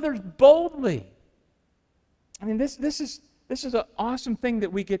with others boldly. I mean, this is an awesome thing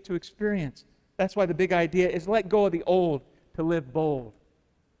that we get to experience. That's why the big idea is let go of the old to live bold.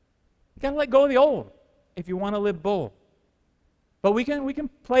 You got to let go of the old if you want to live bold. But we can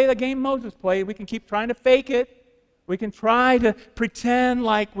play the game Moses played. We can keep trying to fake it. We can try to pretend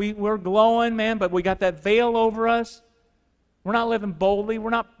like we're glowing, man, but we got that veil over us. We're not living boldly.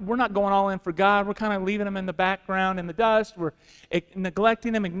 We're not going all in for God. We're kind of leaving Him in the background in the dust. We're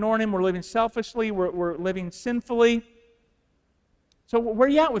neglecting Him, ignoring Him. We're living selfishly. We're living sinfully. So where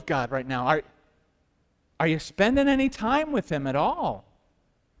are you at with God right now? Are you spending any time with Him at all?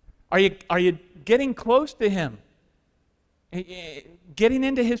 Are you getting close to Him? Getting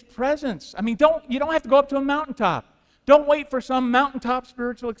into His presence? I mean, you don't have to go up to a mountaintop. Don't wait for some mountaintop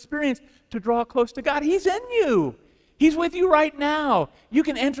spiritual experience to draw close to God. He's in you. He's with you right now. You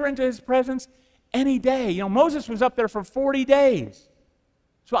can enter into His presence any day. Moses was up there for 40 days.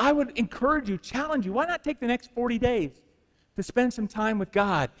 So I would encourage you, challenge you, why not take the next 40 days to spend some time with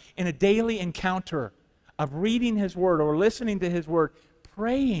God in a daily encounter of reading His Word or listening to His Word,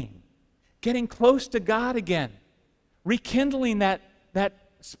 praying, getting close to God again, rekindling that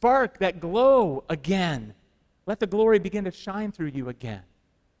spark, that glow again. Let the glory begin to shine through you again.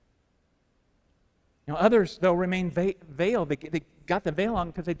 Others, they'll remain veiled. They got the veil on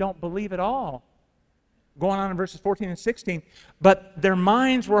because they don't believe at all. Going on in verses 14 and 16, but their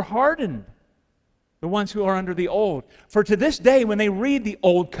minds were hardened, the ones who are under the old. For to this day, when they read the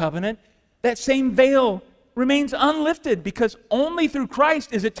old covenant, that same veil remains unlifted because only through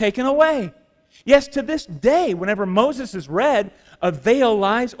Christ is it taken away. Yes, to this day, whenever Moses is read, a veil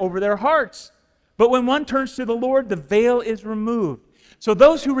lies over their hearts. But when one turns to the Lord, the veil is removed. So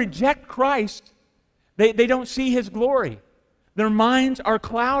those who reject Christ, they don't see His glory. Their minds are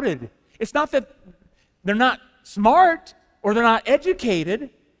clouded. It's not that they're not smart or they're not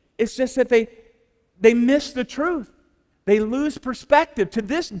educated. It's just that they miss the truth. They lose perspective. To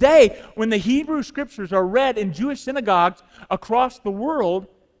this day, when the Hebrew Scriptures are read in Jewish synagogues across the world,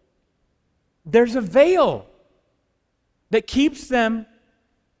 there's a veil that keeps them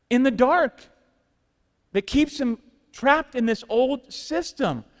in the dark, that keeps them trapped in this old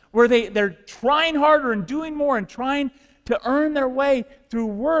system where they're trying harder and doing more and trying to earn their way through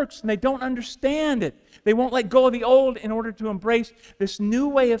works, and they don't understand it. They won't let go of the old in order to embrace this new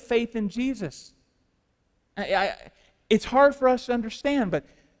way of faith in Jesus. It's hard for us to understand, but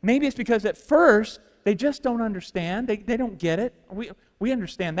maybe it's because at first they just don't understand. They don't get it. We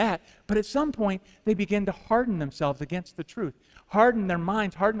understand that. But at some point, they begin to harden themselves against the truth, harden their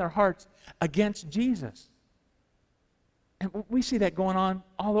minds, harden their hearts against Jesus. And we see that going on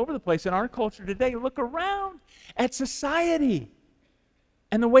all over the place in our culture today. Look around at society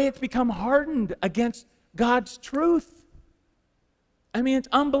and the way it's become hardened against God's truth. I mean, it's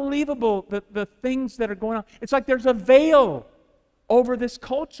unbelievable the things that are going on. It's like there's a veil over this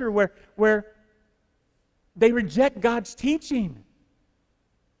culture where they reject God's teaching.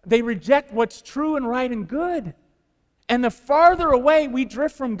 They reject what's true and right and good. And the farther away we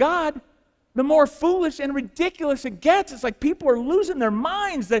drift from God, the more foolish and ridiculous it gets. It's like people are losing their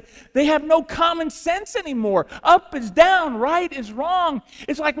minds. They have no common sense anymore. Up is down, right is wrong.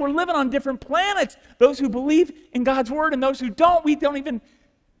 It's like we're living on different planets. Those who believe in God's Word and those who don't, we don't even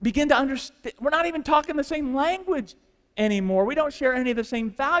begin to understand. We're not even talking the same language anymore. We don't share any of the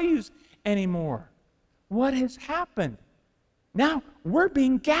same values anymore. What has happened? Now we're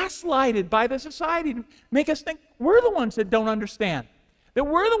being gaslighted by the society to make us think we're the ones that don't understand, that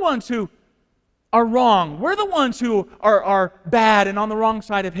we're the ones who are wrong. We're the ones who are bad and on the wrong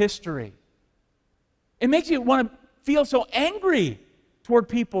side of history. It makes you want to feel so angry toward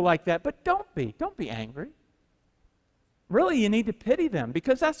people like that. But don't be. Don't be angry. Really, you need to pity them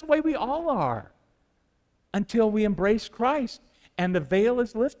because that's the way we all are until we embrace Christ and the veil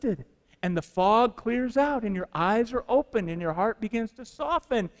is lifted and the fog clears out and your eyes are opened and your heart begins to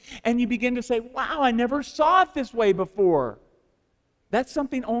soften and you begin to say, wow, I never saw it this way before. That's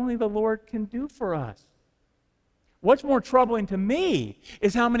something only the Lord can do for us. What's more troubling to me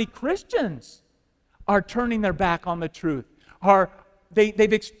is how many Christians are turning their back on the truth.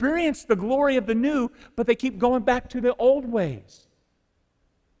 They've experienced the glory of the new, but they keep going back to the old ways,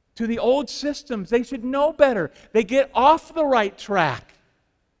 to the old systems. They should know better. They get off the right track,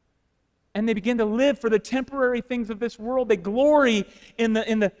 and they begin to live for the temporary things of this world. They glory in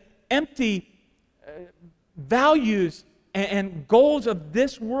the empty values and goals of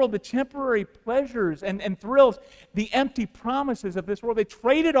this world, the temporary pleasures and thrills, the empty promises of this world. They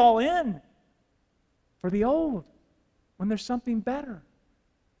trade it all in for the old when there's something better.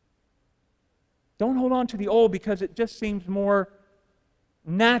 Don't hold on to the old because it just seems more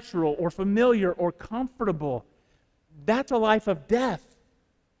natural or familiar or comfortable. That's a life of death.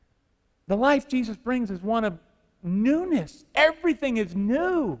 The life Jesus brings is one of newness. Everything is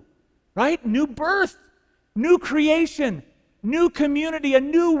new, right? New birth. New creation, new community, a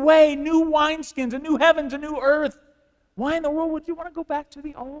new way, new wineskins, a new heavens, a new earth. Why in the world would you want to go back to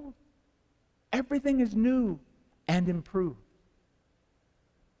the old? Everything is new and improved.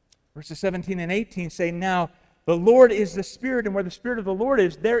 Verses 17 and 18 say, now the Lord is the Spirit, and where the Spirit of the Lord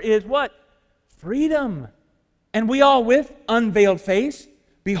is, there is what? Freedom. And we all with unveiled face,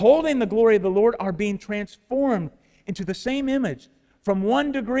 beholding the glory of the Lord, are being transformed into the same image from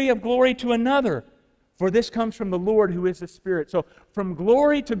one degree of glory to another. For this comes from the Lord who is the Spirit. So from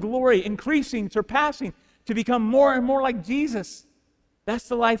glory to glory, increasing, surpassing, to become more and more like Jesus. That's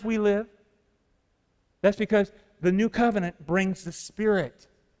the life we live. That's because the new covenant brings the Spirit.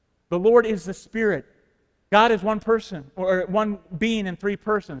 The Lord is the Spirit. God is one person, or one being in three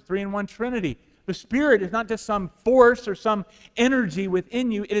persons, three in one Trinity. The Spirit is not just some force or some energy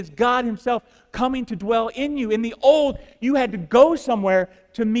within you. It is God Himself coming to dwell in you. In the old, you had to go somewhere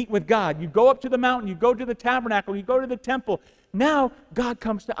to meet with God. You go up to the mountain, you go to the tabernacle, you go to the temple. Now, God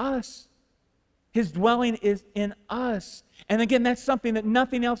comes to us. His dwelling is in us. And again, that's something that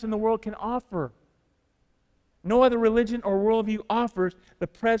nothing else in the world can offer. No other religion or worldview offers the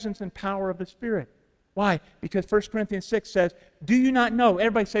presence and power of the Spirit. Why? Because 1 Corinthians 6 says, do you not know,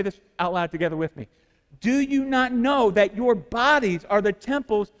 everybody say this out loud together with me, do you not know that your bodies are the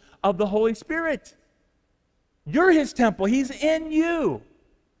temples of the Holy Spirit? You're His temple. He's in you.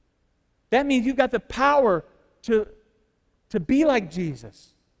 That means you've got the power to be like Jesus,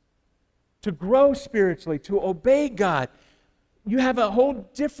 to grow spiritually, to obey God. You have a whole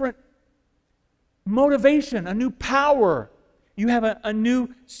different motivation, a new power. You have a new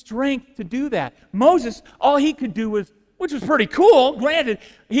strength to do that. Moses, all he could do was, which was pretty cool, granted,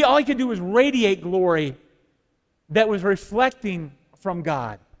 all he could do was radiate glory that was reflecting from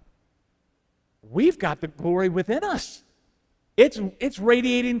God. We've got the glory within us. It's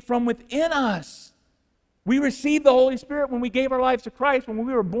radiating from within us. We received the Holy Spirit when we gave our lives to Christ, when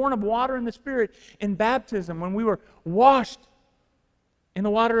we were born of water and the Spirit in baptism, when we were washed in the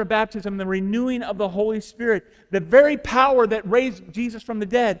water of baptism, the renewing of the Holy Spirit. The very power that raised Jesus from the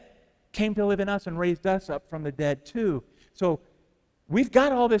dead came to live in us and raised us up from the dead too. So We've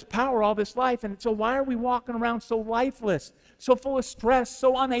got all this power, all this life, and so why are we walking around so lifeless, so full of stress,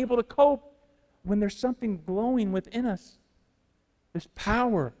 so unable to cope when there's something glowing within us? This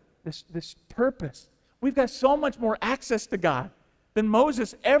power, this purpose. We've got so much more access to God than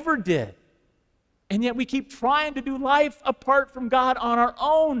Moses ever did. And yet we keep trying to do life apart from God on our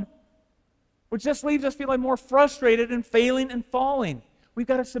own, which just leaves us feeling more frustrated and failing and falling. We've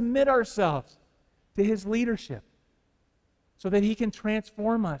got to submit ourselves to His leadership so that He can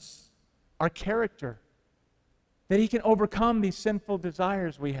transform us, our character, that He can overcome these sinful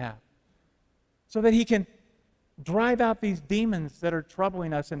desires we have, so that He can drive out these demons that are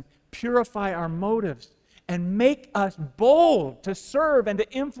troubling us and purify our motives and make us bold to serve and to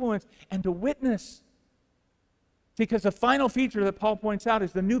influence and to witness. Because the final feature that Paul points out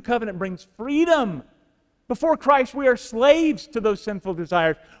is the new covenant brings freedom. Before Christ, we are slaves to those sinful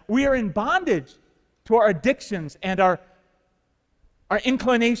desires. We are in bondage to our addictions and our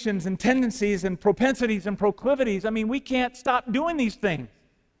inclinations and tendencies and propensities and proclivities. I mean, we can't stop doing these things,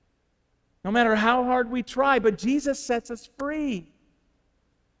 no matter how hard we try. But Jesus sets us free.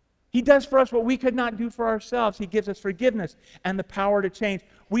 He does for us what we could not do for ourselves. He gives us forgiveness and the power to change.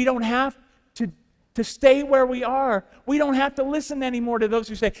 We don't have to stay where we are. We don't have to listen anymore to those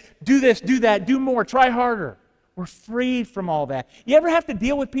who say, do this, do that, do more, try harder. We're freed from all that. You ever have to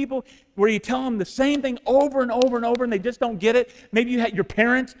deal with people where you tell them the same thing over and over and over and they just don't get it? Maybe you have your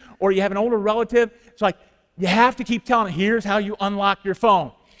parents or you have an older relative. It's like you have to keep telling them, here's how you unlock your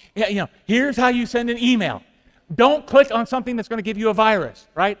phone. Here's how you send an email. Don't click on something that's going to give you a virus,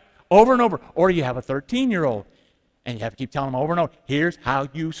 right? Over and over. Or you have a 13-year-old and you have to keep telling them over and over, here's how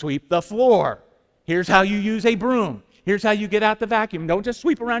you sweep the floor. Here's how you use a broom. Here's how you get out the vacuum. Don't just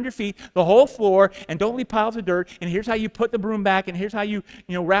sweep around your feet, the whole floor, and don't leave piles of dirt. And here's how you put the broom back, and here's how you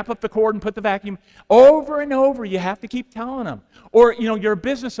wrap up the cord and put the vacuum. Over and over, you have to keep telling them. Or, you're a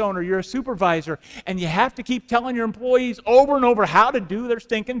business owner, you're a supervisor, and you have to keep telling your employees over and over how to do their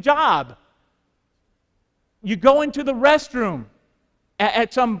stinking job. You go into the restroom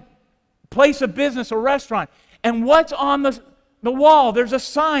at some place of business or restaurant, and what's on the wall? There's a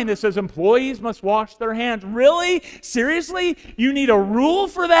sign that says employees must wash their hands. Really? Seriously? You need a rule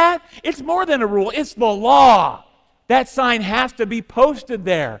for that? It's more than a rule. It's the law. That sign has to be posted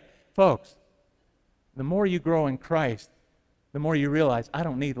there. Folks, the more you grow in Christ, the more you realize, I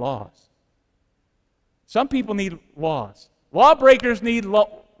don't need laws. Some people need laws. Lawbreakers need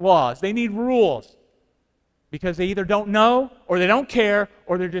laws. They need rules because they either don't know or they don't care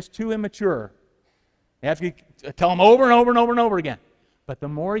or they're just too immature. You have to tell them over and over and over and over again. But the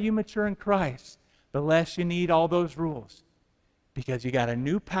more you mature in Christ, the less you need all those rules because you got a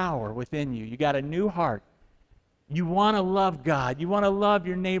new power within you. You got a new heart. You want to love God. You want to love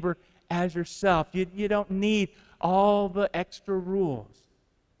your neighbor as yourself. You don't need all the extra rules.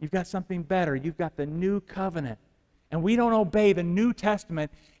 You've got something better. You've got the new covenant. And we don't obey the New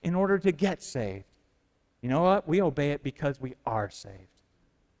Testament in order to get saved. You know what? We obey it because we are saved.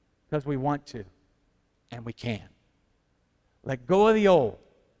 Because we want to. And we can. Let go of the old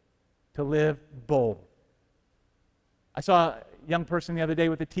to live bold. I saw a young person the other day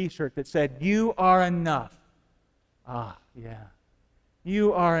with a t-shirt that said, "You are enough." Ah, yeah.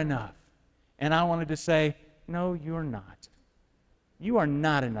 You are enough. And I wanted to say, no, you're not. You are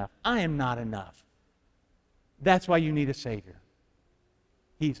not enough. I am not enough. That's why you need a Savior.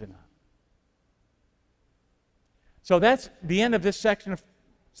 He's enough. So that's the end of this section of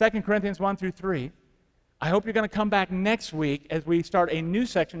 2 Corinthians 1 through 3. I hope you're going to come back next week as we start a new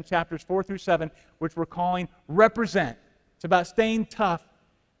section, chapters 4 through 7, which we're calling Represent. It's about staying tough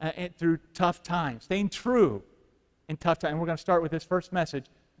through tough times, staying true in tough times. And we're going to start with this first message,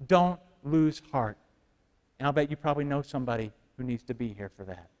 don't lose heart. And I'll bet you probably know somebody who needs to be here for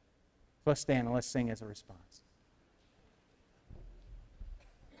that. So let's stand and let's sing as a response.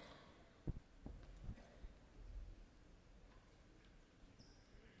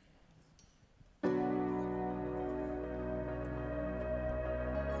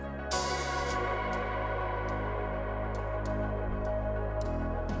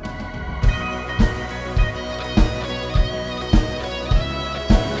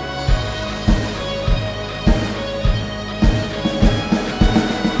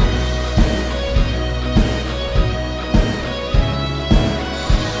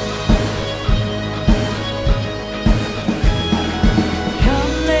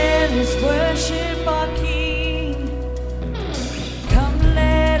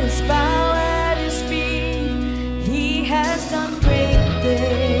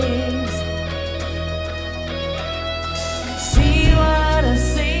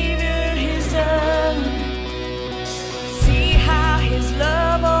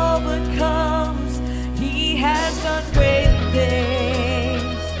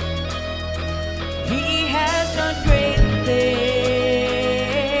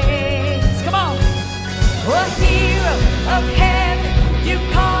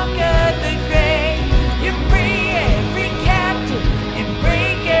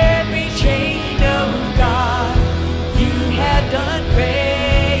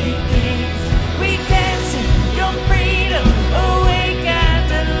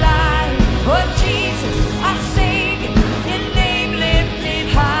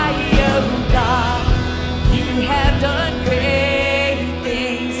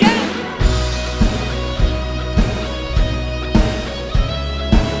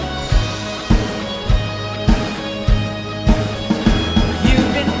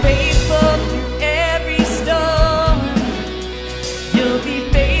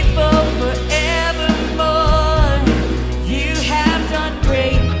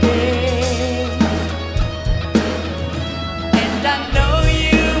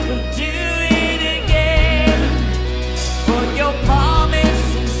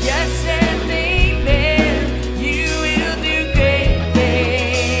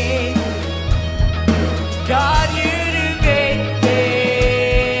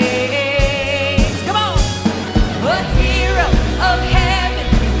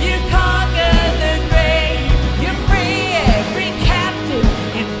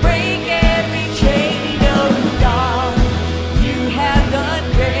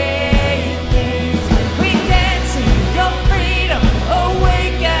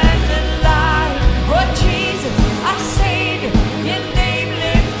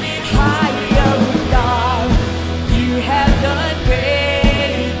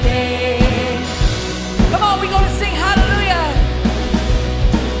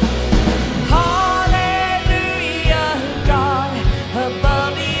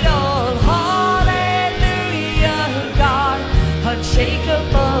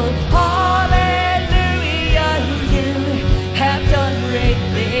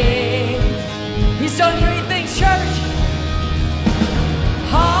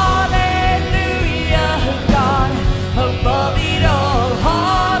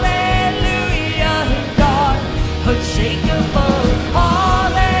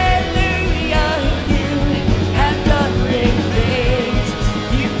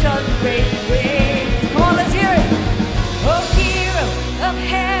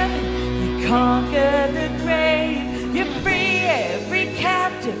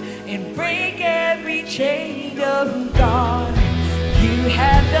 and break every chain of God. You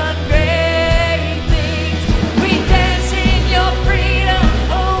have done great things. We dance in your freedom,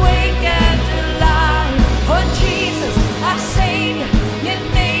 awake and alive. Oh Jesus, our Savior, your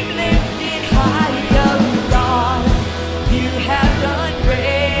name lifted high, oh God. You have done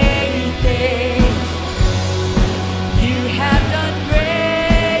great things. You have done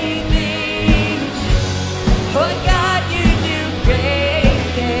great things. Oh God, you do great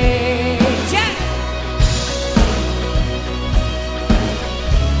things. Yeah.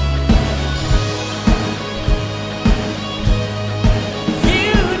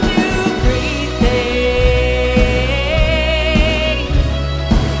 You do great things.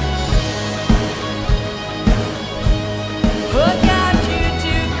 Oh God, you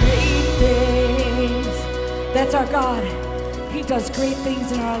do great things. That's our God. He does great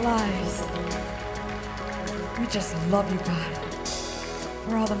things in our lives. We just love you, God,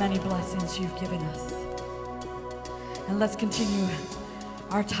 for all the many blessings you've given us. And let's continue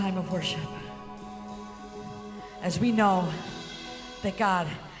our time of worship as we know that God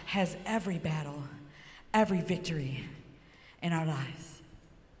has every battle, every victory in our lives.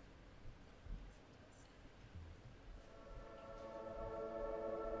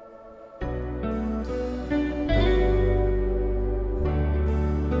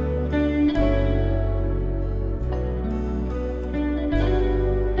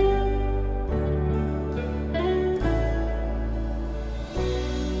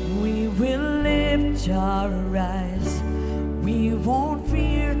 We will lift our eyes. We won't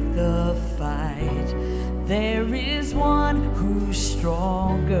fear the fight. There is one who's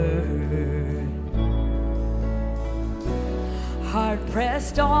stronger. Hard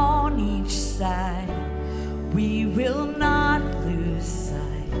pressed on each side, we will not lose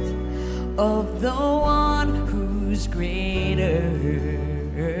sight of the one who's greater.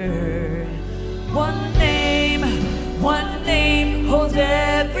 One name holds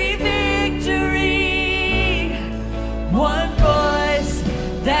every victory. One voice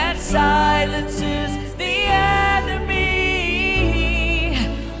that silences the enemy.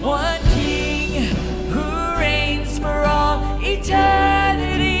 One king who reigns for all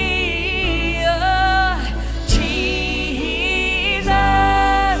eternity. Oh, Jesus,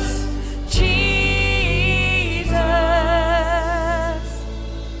 Jesus.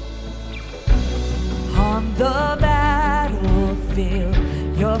 On the battlefield,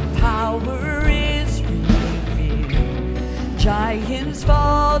 your power is revealed. Giants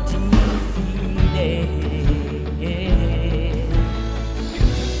fall defeated.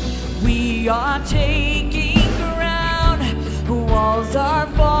 We are taking ground. Walls are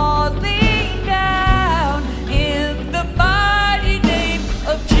falling down in the mighty name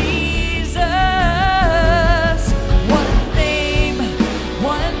of Jesus. One name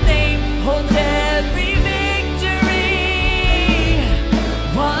holds every victory.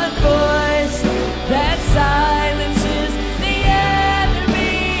 One voice that silences the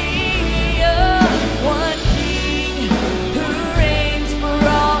enemy. Oh, one king who reigns for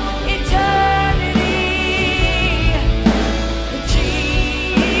all eternity. Jesus,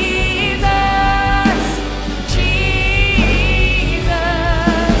 Jesus,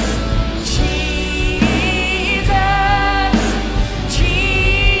 Jesus,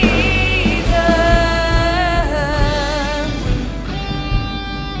 Jesus.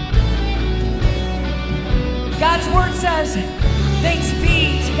 God's word says, thanks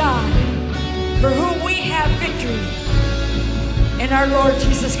be to God, for whom we have victory in our Lord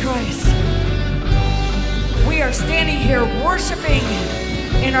Jesus Christ. We are standing here worshiping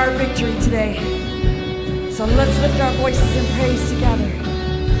in our victory today. So let's lift our voices in praise together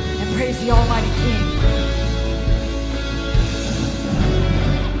and praise the Almighty King.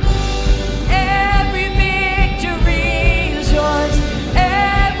 Every victory is yours.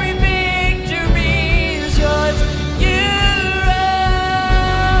 Every victory is yours. You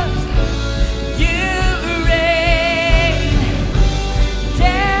rose. You reign.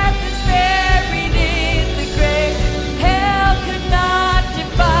 Death is buried in the grave. Hell could not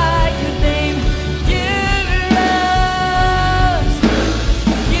defy your name. You rose.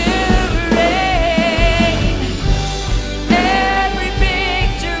 You reign.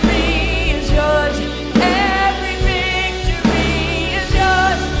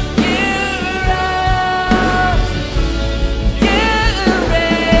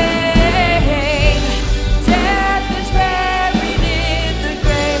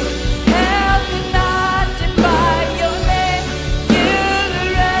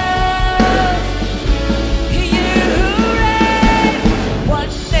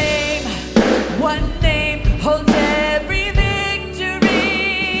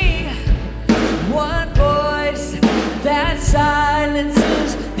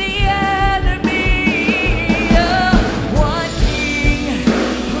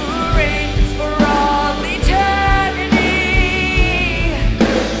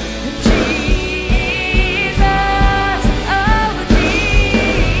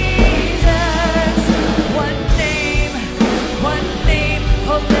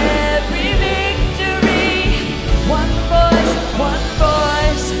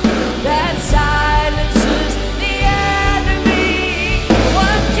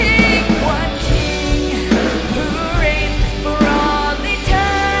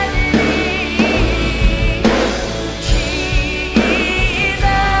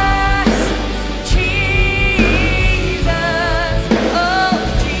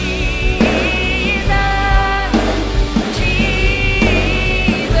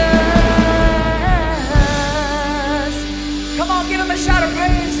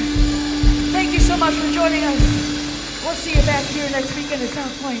 joining us. We'll see you back here next weekend at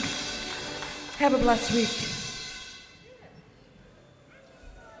South Point. Have a blessed week.